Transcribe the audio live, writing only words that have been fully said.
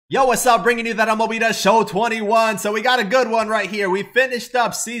Yo, what's up? Bringing you that MLB Show 21. So we got a good one right here. We finished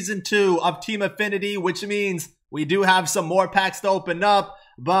up Season 2 of Team Affinity, which means we do have some more packs to open up.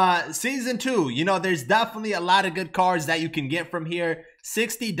 But Season 2, you know, there's definitely a lot of good cards that you can get from here.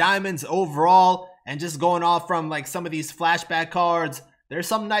 60 diamonds overall. And just going off from like some of these flashback cards, there's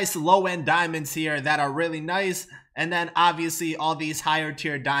some nice low-end diamonds here that are really nice. And then obviously all these higher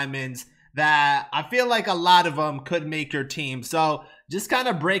tier diamonds that I feel like a lot of them could make your team. So just kind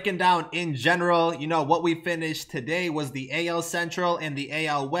of breaking down in general, you know, what we finished today was the AL Central and the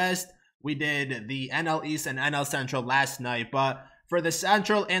AL West. We did the NL East and NL Central last night, but for the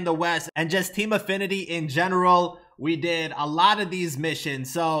Central and the West and just Team Affinity in general, we did a lot of these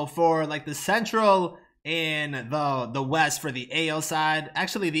missions. So for like the Central and the West for the AL side,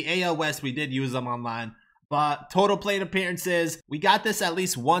 actually the AL West, we did use them online, but total plate appearances, we got this at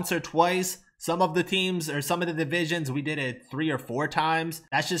least once or twice. Some of the teams or some of the divisions, we did it 3 or 4 times.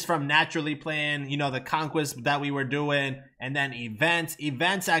 That's just from naturally playing, you know, the conquest that we were doing. And then events.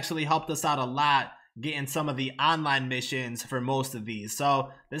 Events actually helped us out a lot getting some of the online missions for most of these. So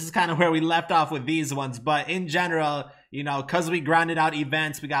this is kind of where we left off with these ones. But in general, you know, because we grinded out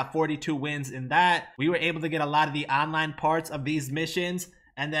events, we got 42 wins in that. We were able to get a lot of the online parts of these missions.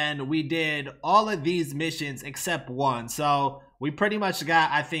 And then we did all of these missions except one. So we pretty much got,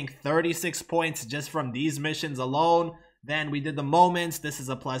 I think, 36 points just from these missions alone. Then we did the moments. This is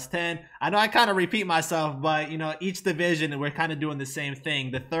a +10. I know I kind of repeat myself, but, you know, each division, we're kind of doing the same thing.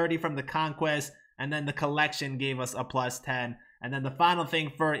 The 30 from the conquest, and then the collection gave us a +10. And then the final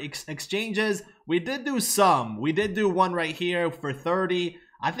thing for exchanges, we did do some. We did do one right here for 30.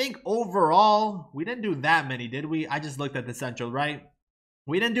 I think overall, we didn't do that many, did we? I just looked at the Central, right?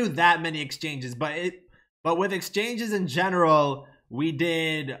 We didn't do that many exchanges, but with exchanges in general, we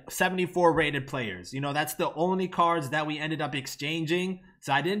did 74 rated players. You know, that's the only cards that we ended up exchanging.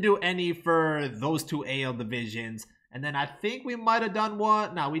 So I didn't do any for those 2 AL divisions. And then I think we might have done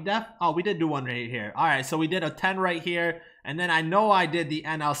one. No, we did do one right here. All right, so we did a 10 right here. And then I know I did the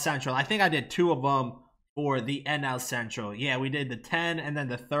NL Central. I think I did 2 of them for the NL Central. Yeah, we did the 10 and then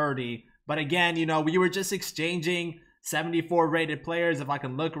the 30. But again, you know, we were just exchanging 74 rated players, if I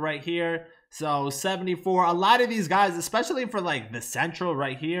can look right here. So 74, a lot of these guys, especially for like the Central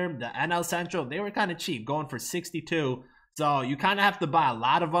right here, the NL Central, they were kind of cheap, going for 62. So you kind of have to buy a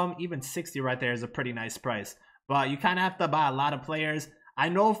lot of them. Even 60 right there is a pretty nice price. But you kind of have to buy a lot of players. I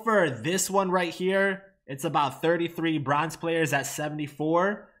know for this one right here, it's about 33 bronze players at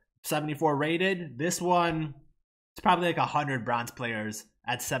 74 rated. This one, it's probably like 100 bronze players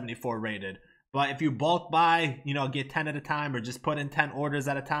at 74 rated. But if you bulk buy, you know, get 10 at a time or just put in 10 orders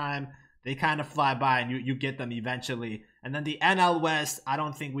at a time, they kind of fly by and you get them eventually. And then the NL West, I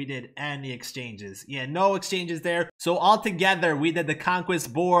don't think we did any exchanges. Yeah, no exchanges there. So altogether, we did the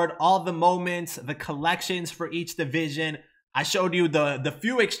conquest board, all the moments, the collections for each division. I showed you the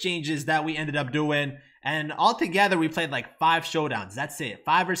few exchanges that we ended up doing. And altogether, we played like 5 showdowns. That's it.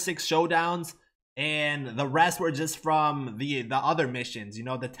 5 or 6 showdowns. And the rest were just from the other missions, you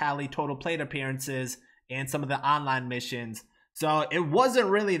know, the tally total plate appearances and some of the online missions. So it wasn't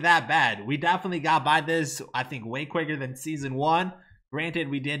really that bad. We definitely got by this, I think, way quicker than Season 1. Granted,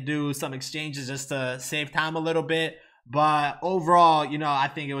 we did do some exchanges just to save time a little bit. But overall, you know, I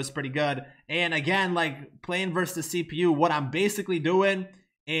think it was pretty good. And again, like playing versus the CPU, what I'm basically doing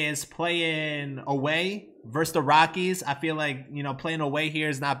is playing away versus the Rockies. I feel like, you know, playing away here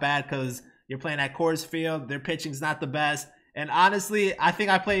is not bad because you're playing at Coors Field. Their pitching's not the best. And honestly, I think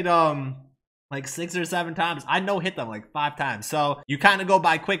I played like 6 or 7 times. I no-hit them like 5 times. So you kind of go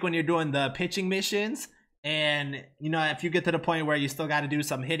by quick when you're doing the pitching missions. And, you know, if you get to the point where you still got to do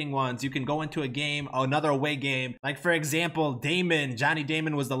some hitting ones, you can go into a game, another away game. Like, for example, Johnny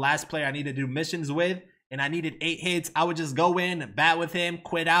Damon was the last player I needed to do missions with. And I needed 8 hits. I would just go in, bat with him,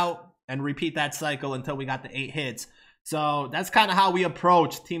 quit out, and repeat that cycle until we got the 8 hits. So that's kind of how we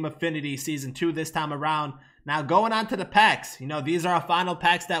approach Team Affinity Season 2 this time around. Now, going on to the packs. You know, these are our final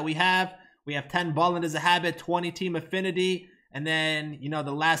packs that we have. We have 10 Ballin' is a Habit, 20 Team Affinity, and then, you know,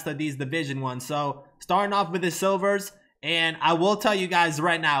 the last of these division ones. So starting off with the silvers, and I will tell you guys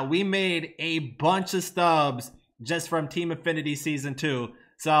right now, we made a bunch of stubs just from Team Affinity Season 2.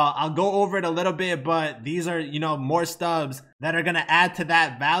 So I'll go over it a little bit, but these are, you know, more stubs that are going to add to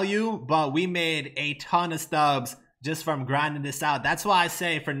that value. But we made a ton of stubs just from grinding this out. That's why I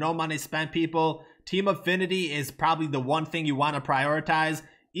say for no money spent, people, Team Affinity is probably the one thing you want to prioritize.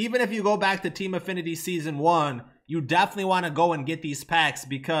 Even if you go back to Team Affinity Season 1, you definitely want to go and get these packs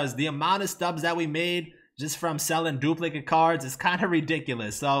because the amount of stubs that we made just from selling duplicate cards is kind of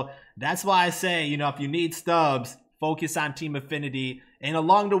ridiculous. So that's why I say, you know, if you need stubs, focus on Team Affinity. And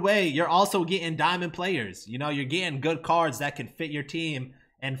along the way, you're also getting diamond players. You know, you're getting good cards that can fit your team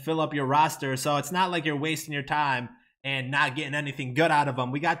and fill up your roster. So it's not like you're wasting your time and not getting anything good out of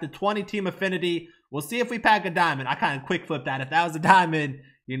them. We got the 20 team affinity. We'll see if we pack a diamond. I kind of quick flipped that. If that was a diamond,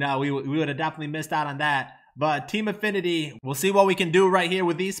 you know, we would have definitely missed out on that. But team affinity, we'll see what we can do right here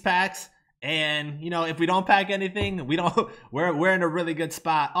with these packs. And, you know, if we don't pack anything, we're in a really good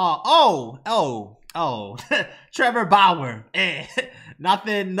spot. Oh, Trevor Bauer.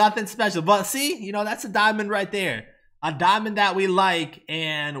 Nothing special. But see, you know, that's a diamond right there. A diamond that we like,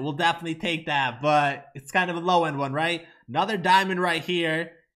 and we'll definitely take that. But it's kind of a low-end one, right? Another diamond right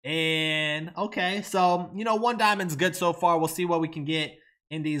here. And, okay, so, you know, one diamond's good so far. We'll see what we can get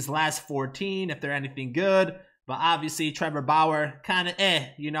in these last 14, if they're anything good. But obviously, Trevor Bauer, kind of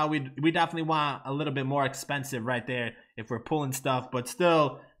you know, we definitely want a little bit more expensive right there if we're pulling stuff. But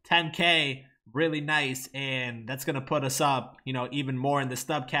still, 10K, really nice. And that's going to put us up, you know, even more in the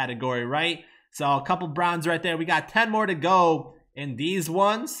stub category, right? So a couple bronze right there. We got 10 more to go in these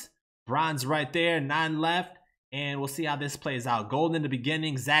ones. Bronze right there, 9 left. And we'll see how this plays out. Gold in the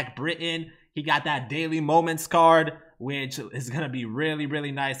beginning, Zach Britton. He got that Daily Moments card, which is going to be really,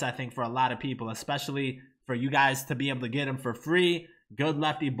 really nice, I think, for a lot of people, especially for you guys to be able to get him for free. Good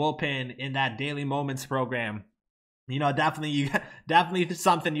lefty bullpen in that Daily Moments program. You know, definitely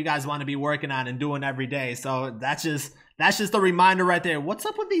something you guys want to be working on and doing every day. So that's just a reminder right there. What's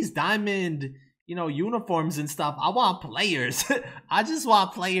up with these diamond, you know, uniforms and stuff? I want players. I just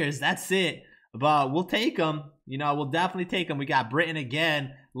want players. That's it. But we'll take them. You know, we'll definitely take them. We got Britton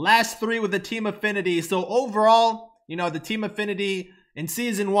again. Last 3 with the team affinity. So overall, you know, the team affinity in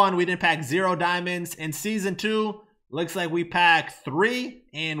season 1, we didn't pack 0 diamonds. In season 2, looks like we packed 3,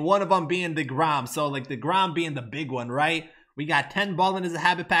 and one of them being the Grom. So like the Grom being the big one, right? We got 10 Ballin' as a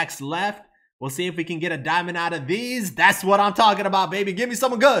Habit packs left. We'll see if we can get a diamond out of these. That's what I'm talking about, baby. Give me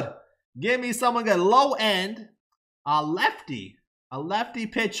someone good. Give me someone good. Low end, a lefty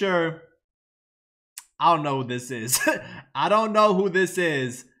pitcher. I don't know who this is. I don't know who this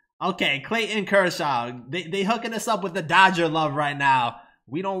is. Okay, Clayton Kershaw. They hooking us up with the Dodger love right now.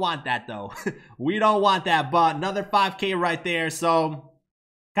 We don't want that, though. We don't want that, but another 5K right there. So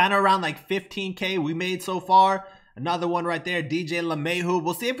kind of around like 15K we made so far. Another one right there, DJ LeMahieu.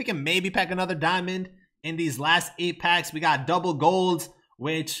 We'll see if we can maybe pack another diamond in these last 8 packs. We got double golds,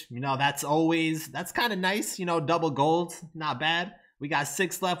 which, you know, that's kind of nice. You know, double golds, not bad. We got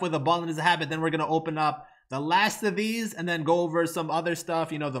 6 left with a Ballin' as a Habit. Then we're going to open up the last of these and then go over some other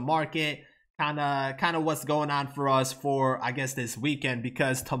stuff, you know, the market, kind of what's going on for us for, I guess, this weekend.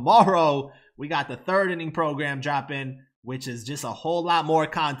 Because tomorrow we got the 3rd inning program dropping, which is just a whole lot more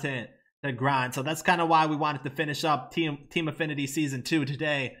content to grind. So that's kind of why we wanted to finish up Team Affinity Season 2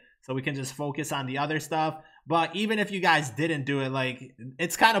 today, so we can just focus on the other stuff. But even if you guys didn't do it, like,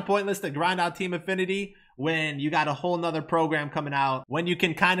 it's kind of pointless to grind out Team Affinity when you got a whole nother program coming out, when you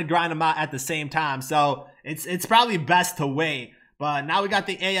can kind of grind them out at the same time. So it's probably best to wait. But now we got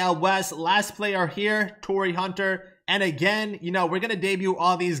the AL West. Last player here, Torrey Hunter. And again, you know, we're going to debut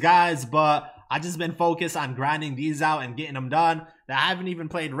all these guys, but I've just been focused on grinding these out and getting them done. I haven't even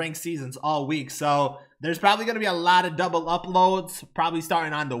played ranked seasons all week. So there's probably going to be a lot of double uploads, probably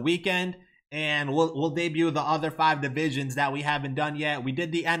starting on the weekend. And we'll debut the other 5 divisions that we haven't done yet. We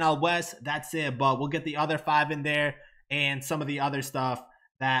did the NL West, that's it. But we'll get the other 5 in there and some of the other stuff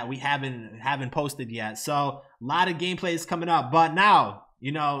that we haven't posted yet. So a lot of gameplays coming up. But now,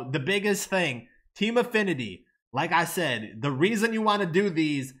 you know, the biggest thing, Team Affinity. Like I said, the reason you want to do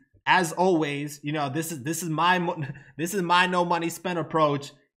these, as always, you know, this is my no money spent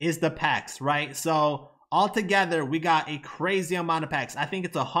approach, is the packs, right? So altogether, we got a crazy amount of packs. I think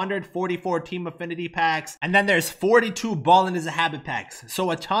it's 144 Team Affinity packs. And then there's 42 Ballin' as a Habit packs. So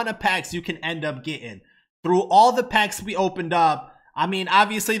a ton of packs you can end up getting. Through all the packs we opened up, I mean,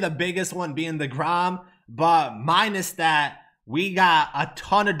 obviously the biggest one being the Grom, but minus that, we got a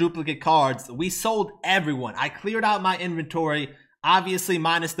ton of duplicate cards. We sold everyone. I cleared out my inventory, obviously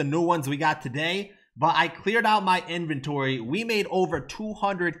minus the new ones we got today, but I cleared out my inventory. We made over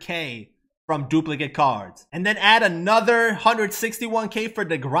 200K from duplicate cards. And then add another 161K for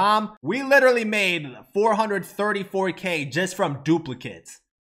DeGrom. We literally made 434K just from duplicates.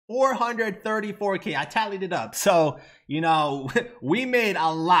 434K. I tallied it up. So, you know, we made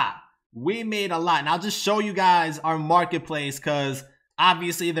a lot. We made a lot. And I'll just show you guys our marketplace, because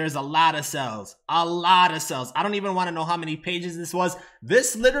obviously there's a lot of sales. A lot of sales. I don't even want to know how many pages this was.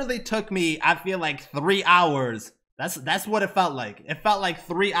 This literally took me, I feel like, 3 hours. That's what it felt like. It felt like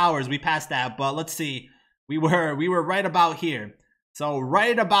 3 hours. We passed that, but let's see. We were right about here. So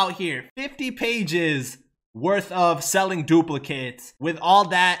right about here, 50 pages worth of selling duplicates. With all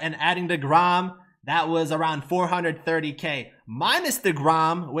that and adding the Grom, that was around 430K. Minus the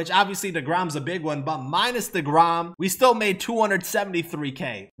Grom, which obviously the Grom's a big one, but minus the Grom, we still made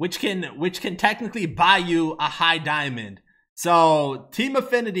 273K, which can technically buy you a high diamond. So Team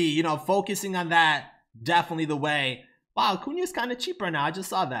Affinity, you know, focusing on that, definitely the way. Wow, Cunha's kind of cheap right now. I just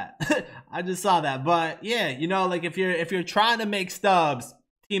saw that. I just saw that. But yeah, you know, like if you're trying to make stubs,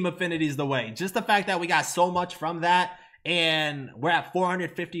 Team Affinity is the way. Just the fact that we got so much from that, and we're at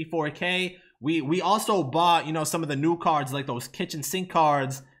 454K. We also bought, you know, some of the new cards, like those kitchen sink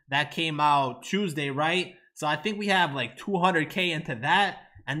cards that came out Tuesday, right? So I think we have like 200K into that.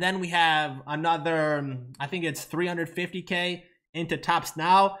 And then we have another, I think it's 350K into Topps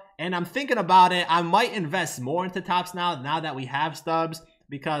Now. And I'm thinking about it. I might invest more into Topps now that we have stubs.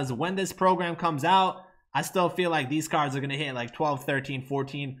 Because when this program comes out, I still feel like these cards are going to hit like 12, 13,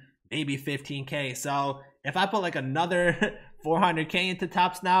 14, maybe 15K. So if I put like another 400K into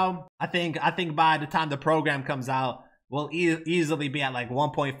Topps Now, I think by the time the program comes out, we'll easily be at like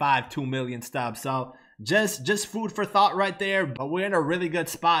 1.5, 2 million stubs. So just food for thought right there. But we're in a really good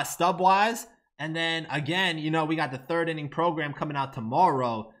spot stub wise. And then again, you know, we got the third inning program coming out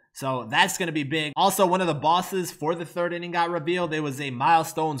tomorrow. So that's going to be big. Also, one of the bosses for the third inning got revealed. It was a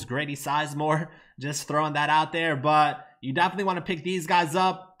Milestones Grady Sizemore. Just throwing that out there. But you definitely want to pick these guys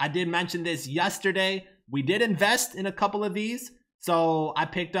up. I did mention this yesterday. We did invest in a couple of these. So I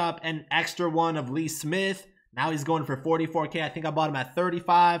picked up an extra one of Lee Smith. Now he's going for 44K. I think I bought him at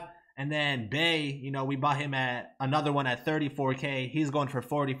 35. And then Bay, you know, we bought him at another one at 34K. He's going for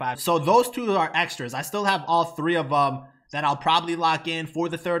 45. So those two are extras. I still have all three of them that I'll probably lock in for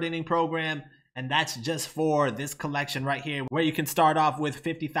the third inning program. And that's just for this collection right here, where you can start off with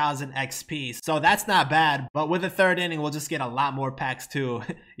 50,000 XP. So that's not bad. But with the third inning, we'll just get a lot more packs too,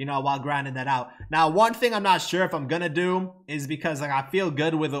 you know, while grinding that out. Now, one thing I'm not sure if I'm going to do is because like I feel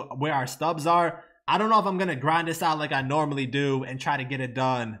good with where our stubs are. I don't know if I'm going to grind this out like I normally do and try to get it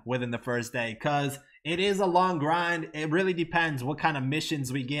done within the first day, because it is a long grind. It really depends what kind of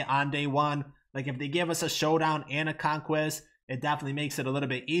missions we get on day one. Like if they give us a showdown and a conquest, it definitely makes it a little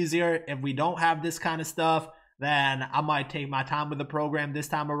bit easier. If we don't have this kind of stuff, then I might take my time with the program this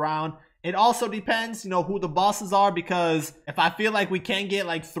time around. It also depends, you know, who the bosses are, because if I feel like we can get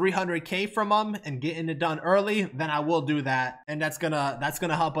like 300K from them and getting it done early, then I will do that. And that's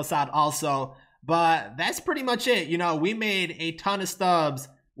gonna help us out also. But that's pretty much it. You know, we made a ton of stubs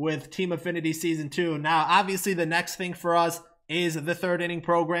with Team Affinity Season 2. Now, obviously, the next thing for us is the third inning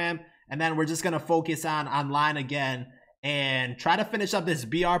program. And then we're just going to focus on online again and try to finish up this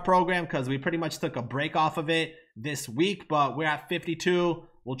BR program, because we pretty much took a break off of it this week. But we're at 52.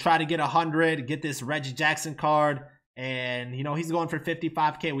 We'll try to get 100, get this Reggie Jackson card. And, you know, he's going for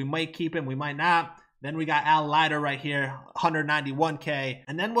 55K. We might keep him. We might not. Then we got Al Leiter right here, 191K.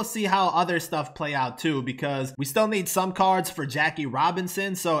 And then we'll see how other stuff play out too, because we still need some cards for Jackie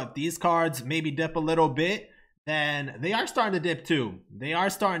Robinson. So if these cards maybe dip a little bit, then they are starting to dip too. They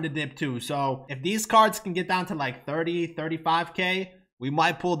are starting to dip too. So if these cards can get down to like 30, 35K, we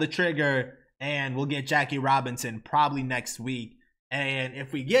might pull the trigger and we'll get Jackie Robinson probably next week. And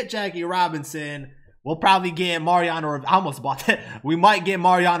if we get Jackie Robinson, we'll probably get Mariano. I almost bought that. We might get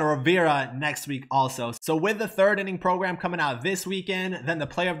Mariano Rivera next week also. So with the third inning program coming out this weekend, then the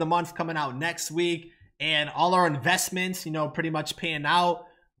player of the month coming out next week, and all our investments, you know, pretty much paying out,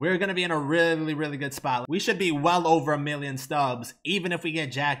 we're going to be in a really, really good spot. We should be well over 1 million stubs, even if we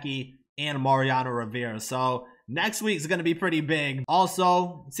get Jackie and Mariano Rivera. So next week's going to be pretty big.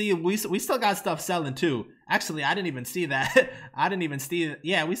 Also, see, we still got stuff selling too. Actually, I didn't even see that. I didn't even see it.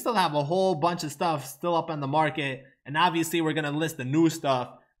 Yeah, we still have a whole bunch of stuff still up on the market. And obviously, we're going to list the new stuff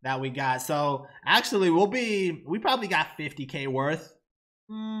that we got. So actually, we probably got 50K worth.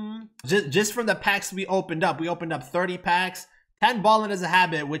 Just from the packs we opened up. We opened up 30 packs. 10 balling as a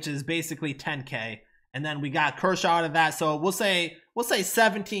habit, which is basically 10K. And then we got Kershaw out of that. So we'll say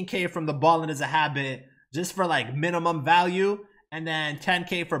 17K from the balling as a habit, just for like minimum value. And then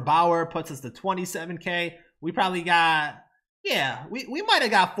 10K for Bauer puts us to 27K. We probably got, yeah, we might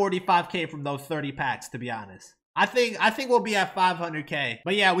have got 45K from those 30 packs, to be honest. I think we'll be at 500K.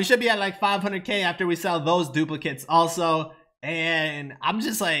 But yeah, we should be at like 500K after we sell those duplicates also. And I'm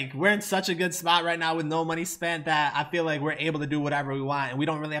just like, we're in such a good spot right now with no money spent that I feel like we're able to do whatever we want, and we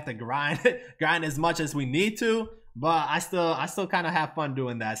don't really have to grind as much as we need to. But I still kind of have fun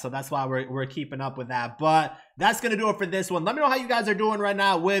doing that. So that's why we're keeping up with that. But that's going to do it for this one. Let me know how you guys are doing right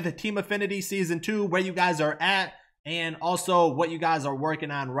now with Team Affinity Season 2, where you guys are at, and also what you guys are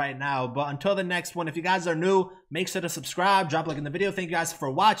working on right now. But until the next one, if you guys are new, make sure to subscribe, drop a like in the video. Thank you guys for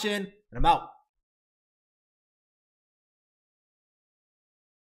watching, and I'm out.